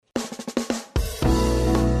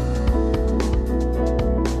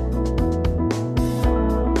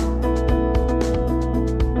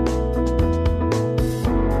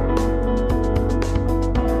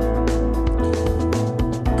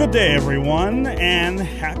Good day, everyone, and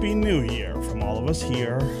Happy New Year from all of us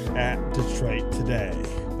here at Detroit Today.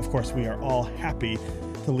 Of course, we are all happy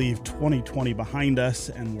to leave 2020 behind us,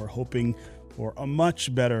 and we're hoping for a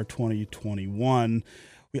much better 2021.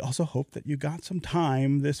 We also hope that you got some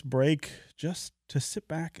time this break just to sit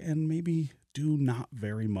back and maybe do not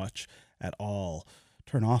very much at all.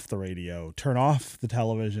 Turn off the radio, turn off the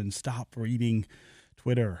television, stop reading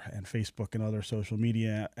Twitter and Facebook and other social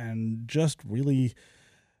media, and just really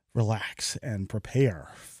relax and prepare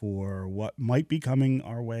for what might be coming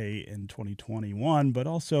our way in 2021, but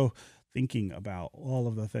also thinking about all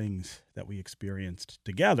of the things that we experienced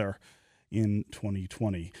together in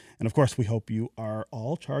 2020. And of course, we hope you are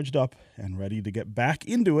all charged up and ready to get back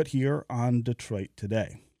into it here on Detroit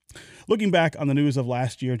Today. Looking back on the news of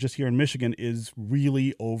last year, just here in Michigan, is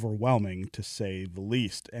really overwhelming, to say the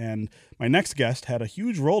least. And my next guest had a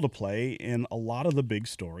huge role to play in a lot of the big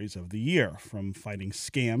stories of the year, from fighting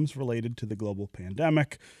scams related to the global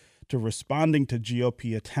pandemic to responding to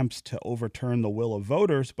GOP attempts to overturn the will of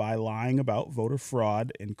voters by lying about voter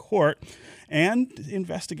fraud in court, and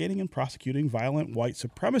investigating and prosecuting violent white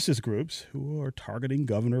supremacist groups who are targeting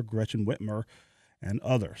Governor Gretchen Whitmer and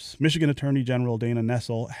others. Michigan Attorney General Dana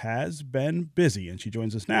Nessel has been busy, and she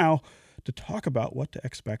joins us now to talk about what to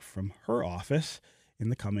expect from her office in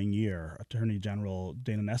the coming year. Attorney General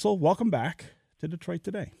Dana Nessel, welcome back to Detroit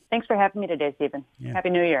Today. Thanks for having me today, Stephen. Yeah.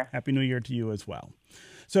 Happy New Year. Happy New Year to you as well.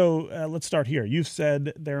 So let's start here. You've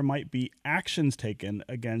said there might be actions taken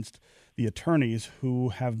against the attorneys who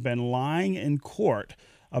have been lying in court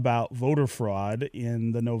about voter fraud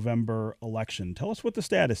in the November election. Tell us what the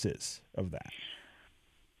status is of that.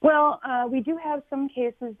 Well, we do have some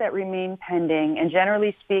cases that remain pending, and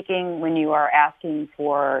generally speaking, when you are asking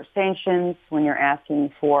for sanctions, when you're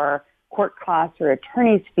asking for court costs or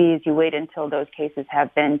attorney's fees, you wait until those cases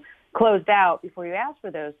have been closed out before you ask for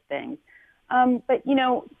those things. But, you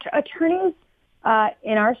know, attorneys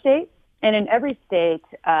in our state and in every state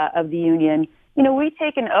of the union, you know, we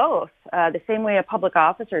take an oath the same way a public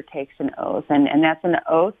officer takes an oath, and that's an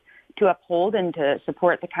oath to uphold and to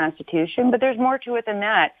support the Constitution. But there's more to it than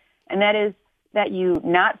that, and that is that you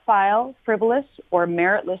not file frivolous or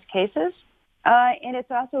meritless cases, and it's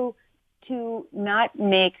also to not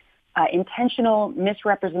make intentional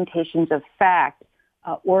misrepresentations of fact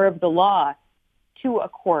or of the law to a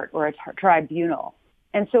court or a tribunal.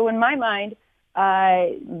 And so in my mind,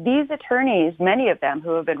 these attorneys, many of them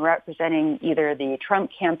who have been representing either the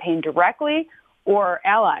Trump campaign directly or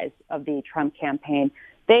allies of the Trump campaign,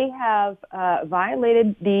 they have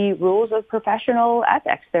violated the rules of professional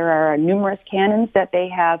ethics. There are numerous canons that they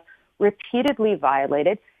have repeatedly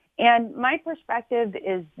violated. And my perspective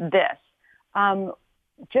is this.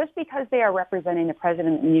 Just because they are representing the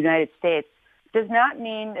president of the United States does not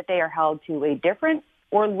mean that they are held to a different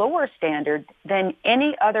or lower standard than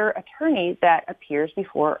any other attorney that appears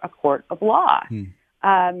before a court of law.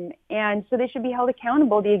 And so they should be held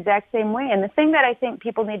accountable the exact same way. And the thing that I think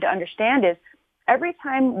people need to understand is every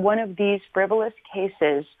time one of these frivolous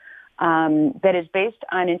cases that is based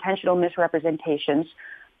on intentional misrepresentations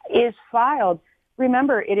is filed,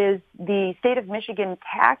 remember, it is the state of Michigan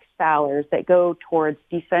tax dollars that go towards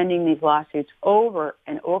defending these lawsuits over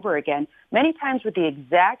and over again, many times with the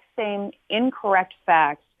exact same incorrect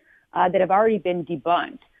facts that have already been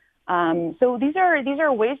debunked. So these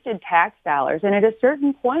are wasted tax dollars, and at a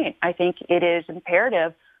certain point, I think it is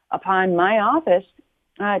imperative upon my office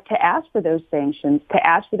to ask for those sanctions, to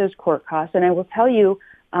ask for those court costs, and I will tell you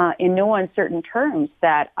in no uncertain terms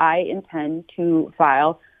that I intend to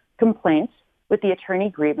file complaints with the Attorney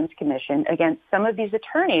Grievance Commission against some of these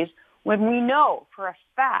attorneys when we know for a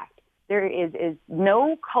fact there is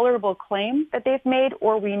no colorable claim that they've made,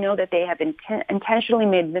 or we know that they have intentionally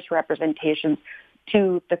made misrepresentations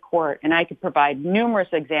to the court. And I could provide numerous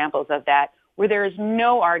examples of that where there is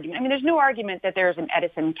no argument. I mean, there's no argument that there is an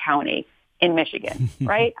Edison County in Michigan,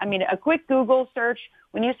 right? I mean, a quick Google search,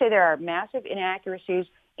 when you say there are massive inaccuracies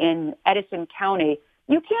in Edison County,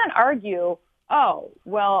 you can't argue, oh,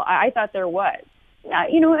 well, I thought there was.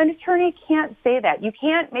 An attorney can't say that. You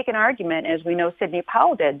can't make an argument, as we know Sidney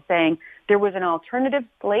Powell did, saying there was an alternative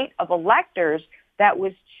slate of electors that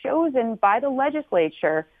was chosen by the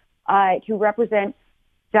legislature to represent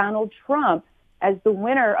Donald Trump as the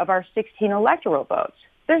winner of our 16 electoral votes.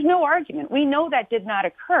 There's no argument. We know that did not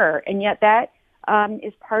occur, and yet that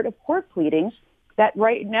is part of court pleadings that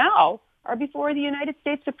right now are before the United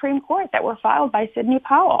States Supreme Court that were filed by Sidney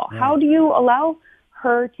Powell. Right. How do you allow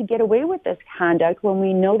her to get away with this conduct when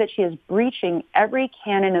we know that she is breaching every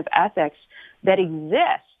canon of ethics that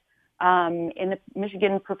exists in the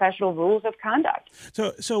Michigan Professional Rules of Conduct.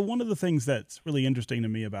 So one of the things that's really interesting to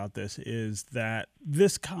me about this is that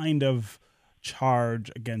this kind of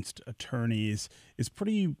charge against attorneys is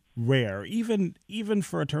pretty rare, even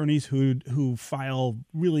for attorneys who file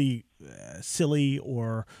really silly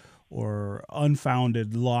or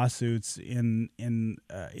unfounded lawsuits in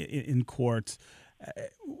courts.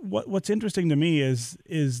 What's interesting to me is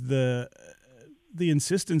the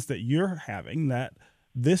insistence that you're having that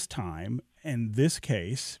this time and this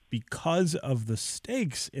case, because of the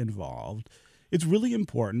stakes involved, it's really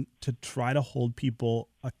important to try to hold people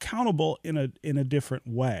accountable in a different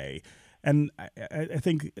way. And I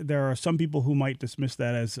think there are some people who might dismiss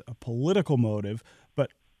that as a political motive,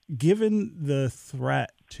 but given the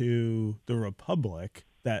threat to the republic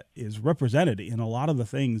that is represented in a lot of the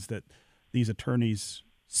things that these attorneys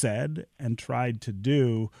said and tried to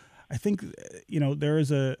do, I think, there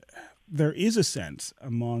is a sense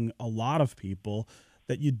among a lot of people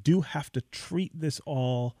that you do have to treat this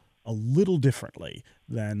all a little differently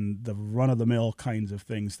than the run-of-the-mill kinds of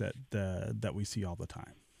things that we see all the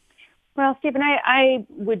time. Well, Stephen, I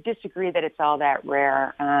would disagree that it's all that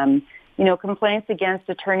rare. Complaints against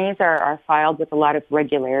attorneys are filed with a lot of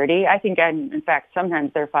regularity. I think, in fact,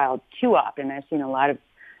 sometimes they're filed too often. I've seen a lot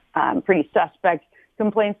of pretty suspect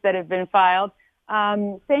complaints that have been filed.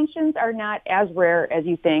 Sanctions are not as rare as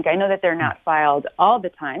you think. I know that they're not filed all the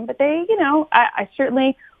time, but I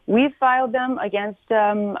certainly, we've filed them against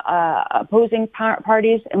opposing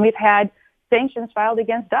parties, and we've had sanctions filed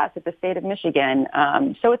against us at the state of Michigan.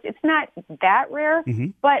 So it's not that rare,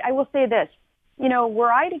 but I will say this,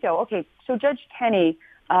 were I to go, okay, so Judge Kenny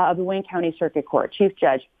of the Wayne County Circuit Court, Chief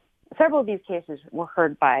Judge, several of these cases were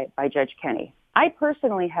heard by Judge Kenny. I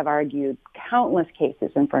personally have argued countless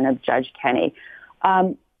cases in front of Judge Kenny.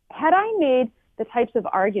 Had I made the types of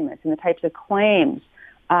arguments and the types of claims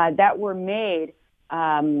that were made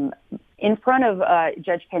in front of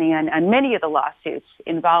Judge Kenny on many of the lawsuits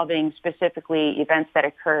involving specifically events that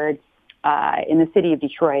occurred in the city of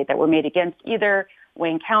Detroit that were made against either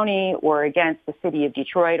Wayne County or against the city of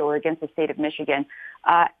Detroit or against the state of Michigan,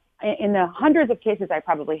 in the hundreds of cases I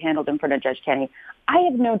probably handled in front of Judge Kenny, I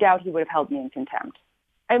have no doubt he would have held me in contempt.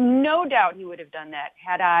 I have no doubt he would have done that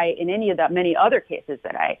had I, in any of the many other cases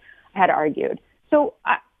that I had argued. So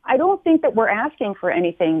I don't think that we're asking for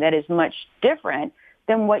anything that is much different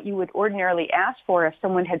than what you would ordinarily ask for if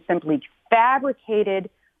someone had simply fabricated,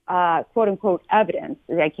 quote unquote, evidence.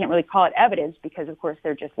 I can't really call it evidence because, of course,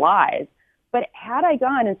 they're just lies. But had I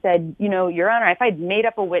gone and said, Your Honor, if I'd made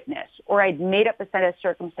up a witness or I'd made up a set of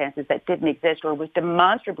circumstances that didn't exist or was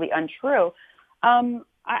demonstrably untrue,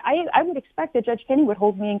 I would expect that Judge Kenny would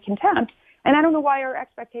hold me in contempt. And I don't know why our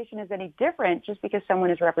expectation is any different just because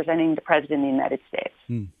someone is representing the President of the United States.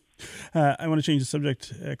 I want to change the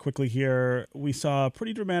subject quickly here. We saw a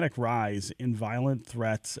pretty dramatic rise in violent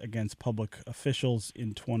threats against public officials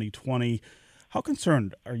in 2020. How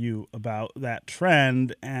concerned are you about that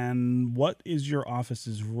trend, and what is your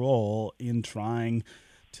office's role in trying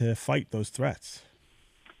to fight those threats?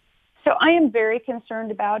 So I am very concerned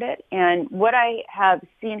about it, and what I have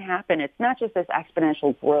seen happen, it's not just this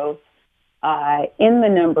exponential growth in the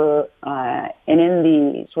number and in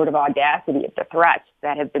the sort of audacity of the threats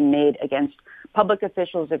that have been made against public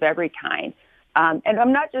officials of every kind. And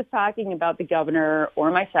I'm not just talking about the governor or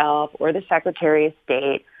myself or the Secretary of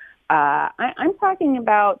State. I'm talking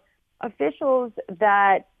about officials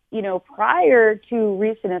that, prior to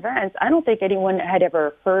recent events, I don't think anyone had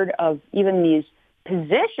ever heard of even these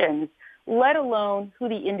positions, let alone who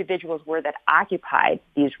the individuals were that occupied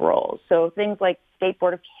these roles. So things like State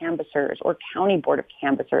Board of Canvassers or County Board of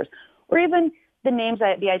Canvassers, or even the names,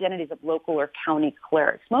 the identities of local or county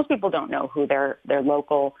clerks. Most people don't know who their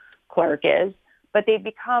local clerk is, but they've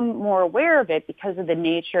become more aware of it because of the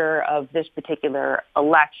nature of this particular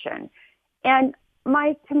election. And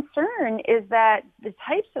my concern is that the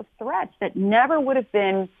types of threats that never would have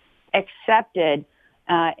been accepted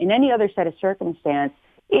in any other set of circumstance,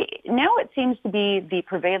 now it seems to be the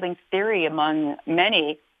prevailing theory among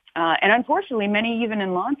many, and unfortunately many even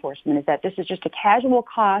in law enforcement, is that this is just a casual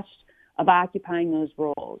cost of occupying those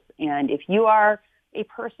roles. And if you are a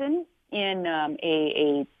person in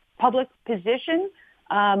a public position,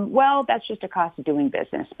 well, that's just a cost of doing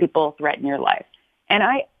business. People threaten your life. And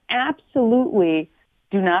I absolutely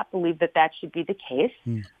do not believe that that should be the case.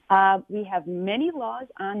 We have many laws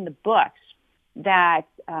on the books that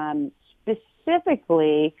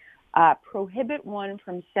specifically prohibit one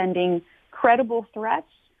from sending credible threats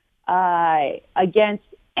against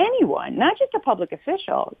anyone, not just a public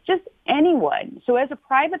official, just anyone. So as a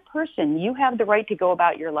private person, you have the right to go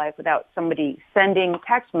about your life without somebody sending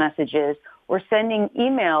text messages or sending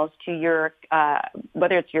emails to your,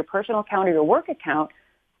 whether it's your personal account or your work account,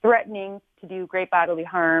 threatening to do great bodily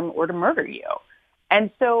harm or to murder you. And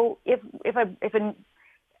so if an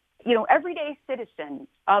everyday citizen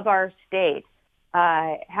of our state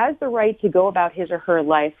has the right to go about his or her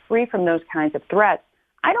life free from those kinds of threats,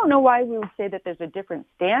 I don't know why we would say that there's a different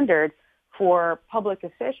standard for public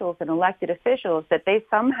officials and elected officials, that they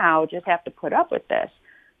somehow just have to put up with this.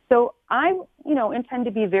 So I, intend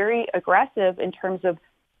to be very aggressive in terms of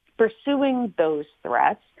pursuing those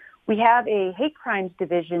threats. We have a hate crimes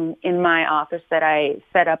division in my office that I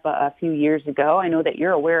set up a few years ago. I know that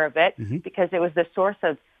you're aware of it because it was the source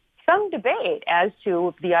of some debate as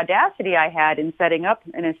to the audacity I had in setting up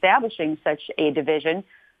and establishing such a division.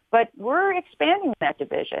 But we're expanding that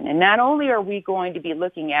division. And not only are we going to be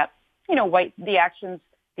looking at, the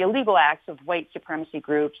illegal acts of white supremacy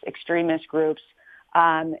groups, extremist groups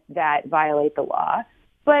that violate the law,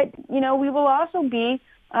 but, we will also be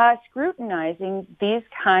scrutinizing these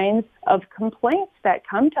kinds of complaints that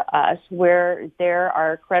come to us where there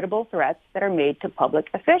are credible threats that are made to public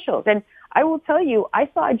officials. And I will tell you, I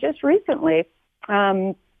saw just recently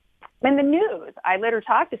in the news, I later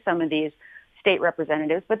talked to some of these state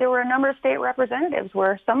representatives, but there were a number of state representatives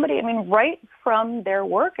where somebody, right from their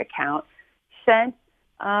work account, sent,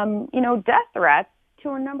 death threats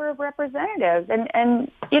to a number of representatives.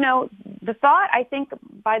 And the thought, I think,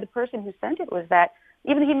 by the person who sent it was that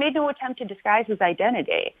even he made no attempt to disguise his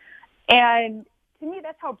identity. And to me,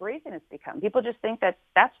 that's how brazen it's become. People just think that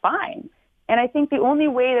that's fine. And I think the only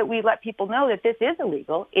way that we let people know that this is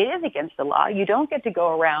illegal, it is against the law, you don't get to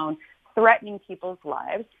go around threatening people's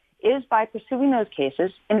lives, is by pursuing those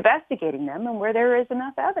cases, investigating them, and where there is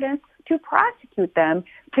enough evidence to prosecute them,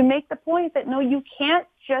 to make the point that, no, you can't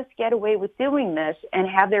just get away with doing this and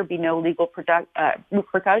have there be no legal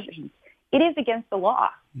repercussions. It is against the law.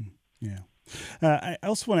 Yeah. I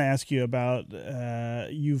also want to ask you about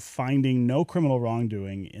you finding no criminal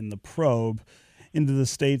wrongdoing in the probe into the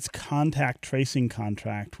state's contact tracing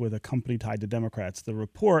contract with a company tied to Democrats. The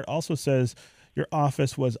report also says your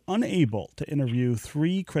office was unable to interview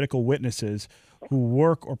 3 critical witnesses who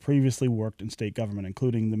work or previously worked in state government,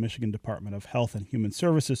 including the Michigan Department of Health and Human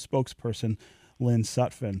Services spokesperson Lynn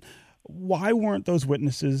Sutphin. Why weren't those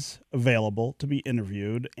witnesses available to be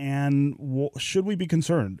interviewed? And should we be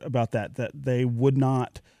concerned about that they would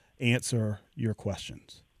not answer your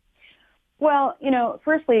questions? Well,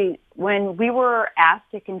 firstly, when we were asked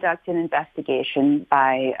to conduct an investigation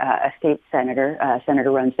by a state senator, Senator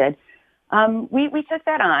Runstead, we took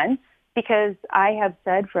that on because I have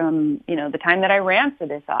said from, the time that I ran for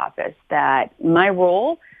this office that my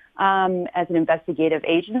role as an investigative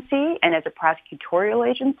agency and as a prosecutorial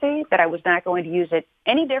agency, that I was not going to use it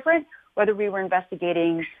any different, whether we were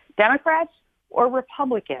investigating Democrats or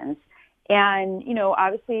Republicans. And,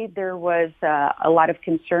 obviously there was a lot of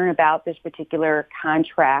concern about this particular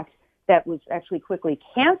contract that was actually quickly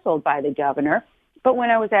canceled by the governor. But when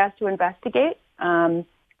I was asked to investigate,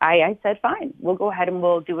 I said, fine, we'll go ahead and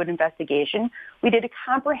we'll do an investigation. We did a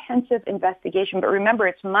comprehensive investigation. But remember,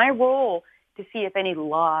 it's my role to see if any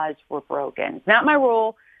laws were broken. It's not my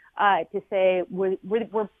role to say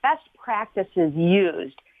were best practices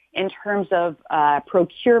used in terms of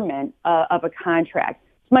procurement of a contract.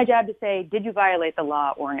 It's my job to say, did you violate the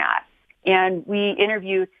law or not? And we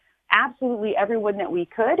interviewed absolutely everyone that we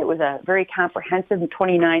could. It was a very comprehensive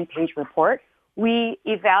 29-page report. We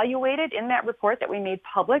evaluated in that report that we made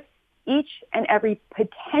public each and every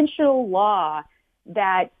potential law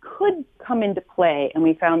that could come into play, and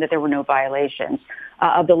we found that there were no violations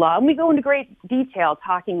of the law. And we go into great detail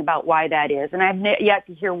talking about why that is. And I've yet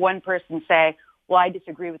to hear one person say, well, I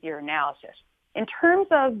disagree with your analysis. In terms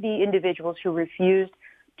of the individuals who refused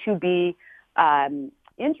to be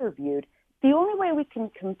interviewed, the only way we can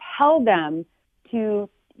compel them to,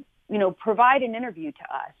 provide an interview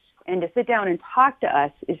to us and to sit down and talk to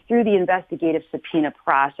us is through the investigative subpoena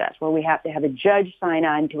process, where we have to have a judge sign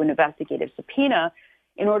on to an investigative subpoena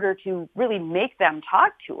in order to really make them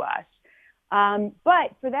talk to us.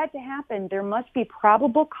 But for that to happen, there must be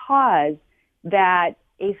probable cause that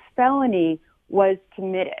a felony was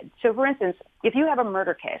committed. So, for instance, if you have a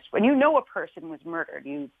murder case, when you know a person was murdered,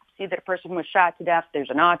 you see that a person was shot to death, there's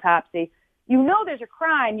an autopsy, you know there's a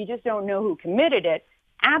crime, you just don't know who committed it.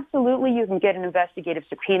 Absolutely, you can get an investigative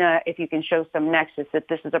subpoena if you can show some nexus that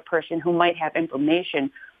this is a person who might have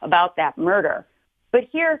information about that murder. But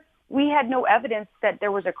here, we had no evidence that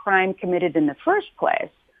there was a crime committed in the first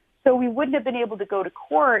place. So we wouldn't have been able to go to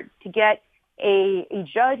court to get a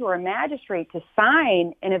judge or a magistrate to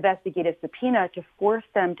sign an investigative subpoena to force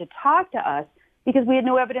them to talk to us because we had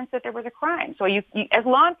no evidence that there was a crime. So you as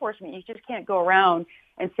law enforcement, you just can't go around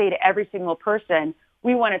and say to every single person,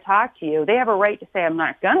 we want to talk to you. They have a right to say, I'm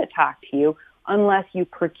not going to talk to you unless you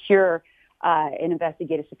procure an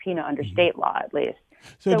investigative subpoena under state law, at least.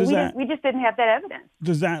 So we just didn't have that evidence.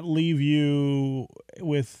 Does that leave you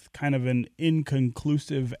with kind of an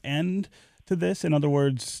inconclusive end to this? In other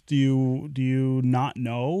words, do you not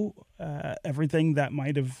know everything that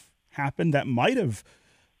might have happened, that might have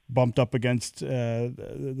bumped up against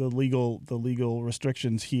the legal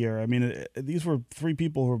restrictions here? I mean, these were three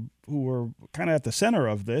people who were kind of at the center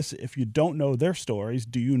of this. If you don't know their stories,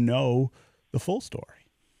 do you know the full story?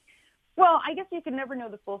 Well, I guess you can never know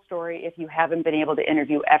the full story if you haven't been able to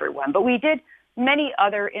interview everyone. But we did many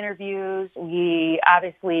other interviews. We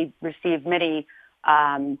obviously received many,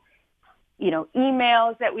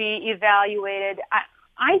 emails that we evaluated.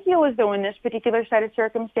 I feel as though in this particular set of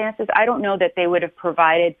circumstances, I don't know that they would have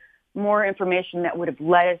provided more information that would have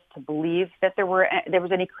led us to believe that there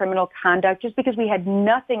was any criminal conduct, just because we had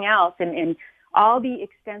nothing else. And all the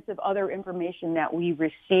extensive other information that we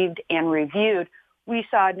received and reviewed, we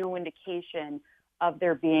saw no indication of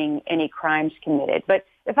there being any crimes committed. But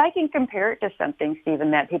if I can compare it to something,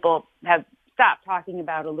 Stephen, that people have stopped talking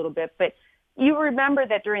about a little bit, but you remember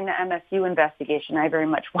that during the MSU investigation, I very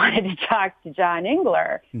much wanted to talk to John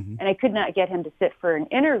Engler, and I could not get him to sit for an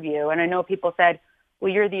interview. And I know people said,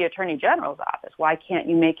 well, you're the Attorney General's office. Why can't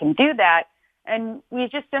you make him do that? And we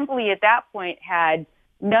just simply at that point had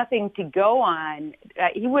nothing to go on.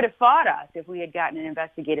 He would have fought us if we had gotten an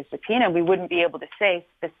investigative subpoena. We wouldn't be able to say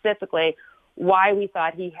specifically why we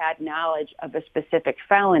thought he had knowledge of a specific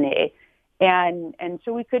felony. And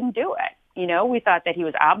so we couldn't do it. We thought that he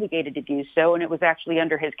was obligated to do so, and it was actually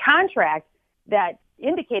under his contract that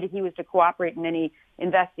indicated he was to cooperate in any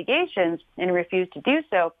investigations, and he refused to do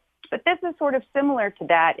so. But this is sort of similar to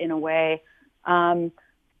that in a way.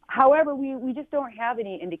 However, we just don't have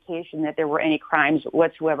any indication that there were any crimes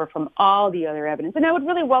whatsoever from all the other evidence. And I would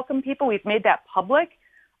really welcome people. We've made that public.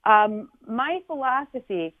 My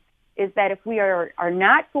philosophy is that if we are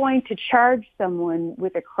not going to charge someone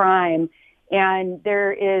with a crime and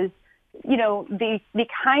there is, the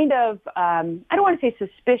kind of, I don't want to say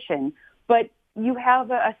suspicion, but you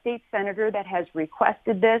have a state senator that has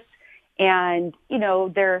requested this and,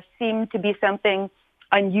 there seemed to be something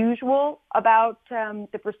unusual about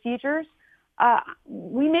the procedures,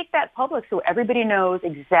 we make that public so everybody knows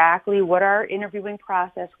exactly what our interviewing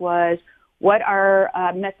process was, what our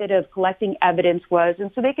method of collecting evidence was,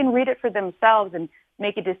 and so they can read it for themselves and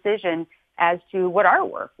make a decision as to what our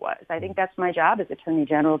work was. I think that's my job as Attorney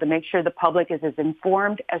General, to make sure the public is as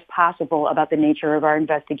informed as possible about the nature of our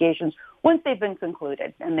investigations once they've been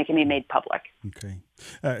concluded and they can be made public. Okay.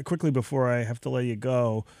 Quickly before I have to let you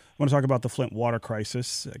go, I want to talk about the Flint water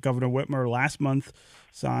crisis. Governor Whitmer last month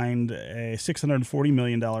signed a $640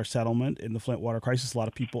 million settlement in the Flint water crisis. A lot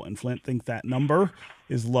of people in Flint think that number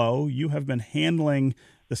is low. You have been handling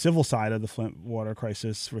the civil side of the Flint water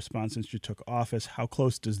crisis response since you took office. How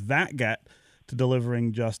close does that get to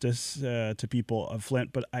delivering justice to people of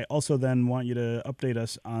Flint? But I also then want you to update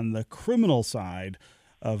us on the criminal side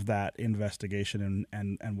of that investigation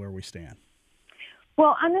and where we stand.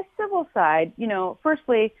 Well, on the civil side,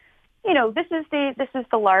 firstly, this is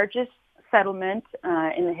the largest settlement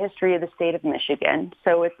in the history of the state of Michigan.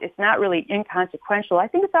 So it's not really inconsequential. I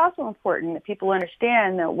think it's also important that people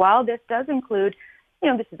understand that while this does include,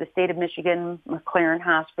 this is the state of Michigan, McLaren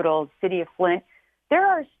Hospital, the city of Flint, there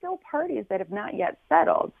are still parties that have not yet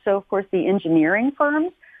settled. So, of course, the engineering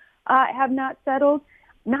firms have not settled.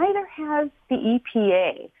 Neither has the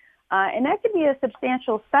EPA. And that could be a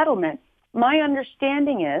substantial settlement. My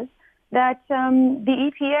understanding is that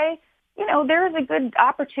the EPA, there is a good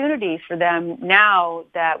opportunity for them now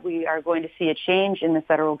that we are going to see a change in the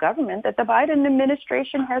federal government, that the Biden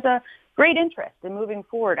administration has a great interest in moving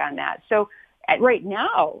forward on that. So right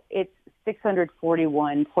now, it's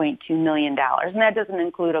 $641.2 million, and that doesn't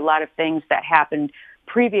include a lot of things that happened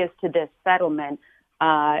previous to this settlement.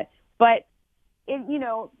 But,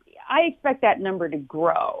 I expect that number to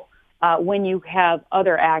grow when you have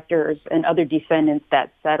other actors and other defendants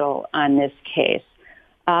that settle on this case.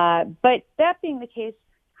 But that being the case,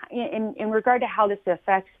 in regard to how this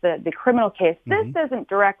affects the criminal case, this doesn't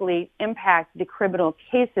directly impact the criminal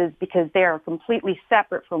cases because they are completely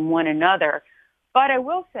separate from one another. But I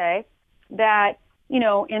will say that,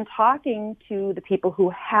 in talking to the people who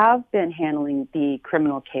have been handling the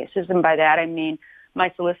criminal cases, and by that I mean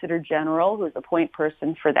my Solicitor General, who is the point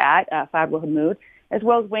person for that, Fadwa Hammoud, as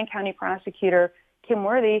well as Wayne County Prosecutor Kim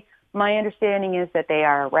Worthy, My understanding is that they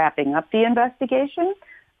are wrapping up the investigation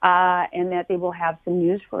and that they will have some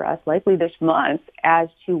news for us likely this month as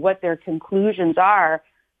to what their conclusions are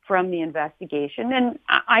from the investigation. And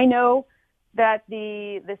I know that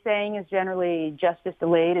the saying is generally justice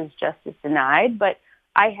delayed is justice denied, but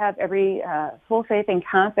I have every full faith and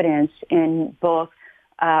confidence in both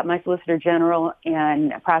my Solicitor General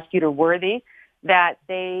and Prosecutor Worthy that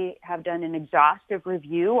they have done an exhaustive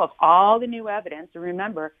review of all the new evidence. And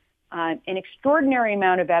remember, an extraordinary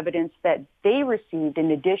amount of evidence that they received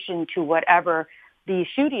in addition to whatever the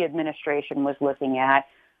Schuette administration was looking at,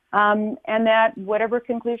 and that whatever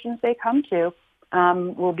conclusions they come to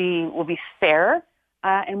will be fair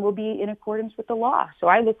and will be in accordance with the law. So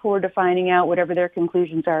I look forward to finding out whatever their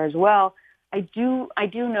conclusions are as well. I do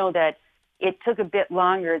know that it took a bit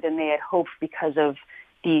longer than they had hoped because of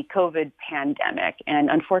the COVID pandemic, and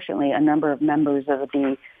unfortunately, a number of members of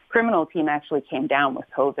the criminal team actually came down with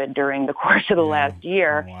COVID during the course of the last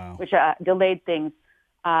year, which delayed things.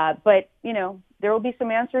 But, there will be some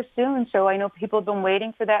answers soon. So I know people have been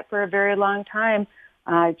waiting for that for a very long time.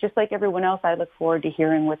 Just like everyone else, I look forward to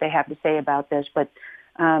hearing what they have to say about this. But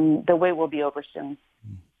the wait will be over soon.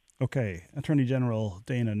 Okay. Attorney General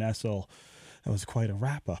Dana Nessel, that was quite a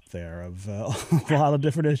wrap-up there of a lot of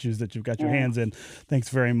different issues that you've got your hands in. Thanks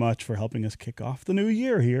very much for helping us kick off the new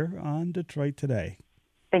year here on Detroit Today.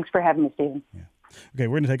 Thanks for having me, Stephen. Yeah. Okay,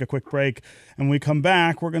 we're going to take a quick break. And when we come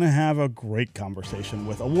back, we're going to have a great conversation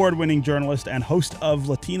with award-winning journalist and host of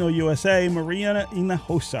Latino USA, Maria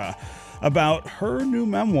Hinojosa, about her new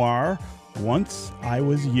memoir, Once I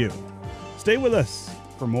Was You. Stay with us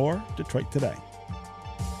for more Detroit Today.